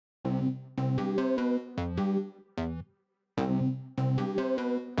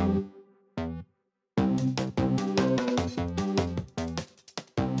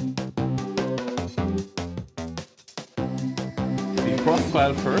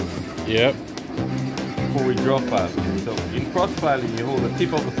cross-file first. Yep. Before we draw file. So in cross-filing, you hold the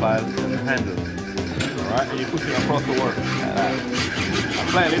tip of the file and the handle. Alright, and you push it across the work. Like that.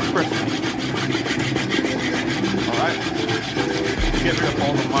 Apply a little pressure. Alright. Get rid of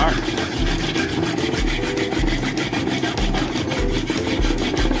all the marks.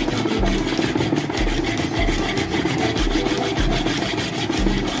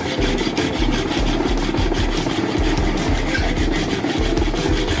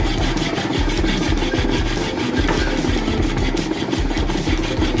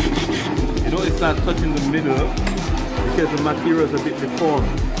 Not touching the middle because the material is a bit deformed.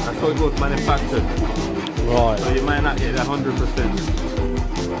 That's how it was manufactured. Right. So you might not get 100%.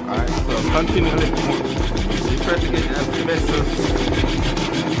 Alright, so continue a little more. You try to get as best as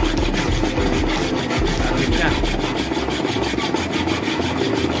you can.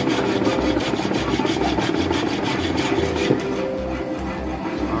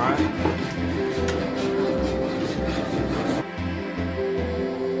 Alright.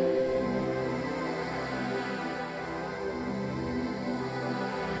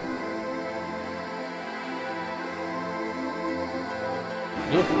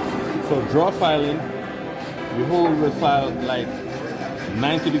 So draw filing, you hold the file like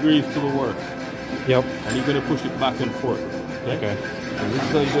 90 degrees to the work. Yep. And you're going to push it back and forth. Okay. And this is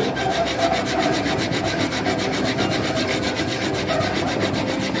how you do it.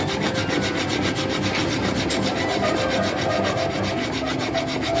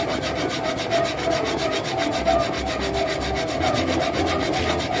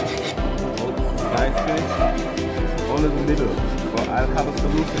 Nice finish. Only the middle. But I'll have a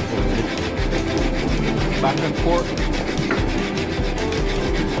solution for it. Back and forth.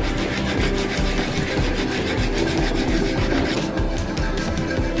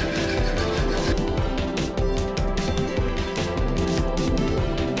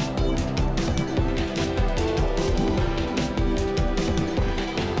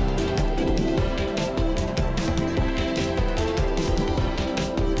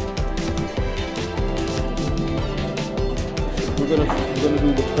 We're gonna do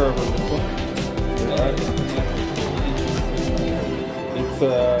the curve on this one. Alright. It's a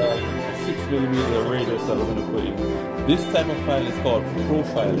 6mm radius that we're gonna put in. This type of file is called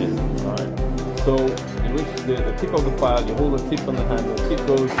profiling. Alright. So in which the tip of the file, you hold the tip on the handle, the tip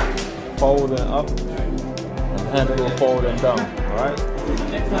goes forward and up, and the handle goes forward and down. Alright?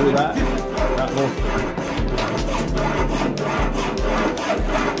 Do that motion.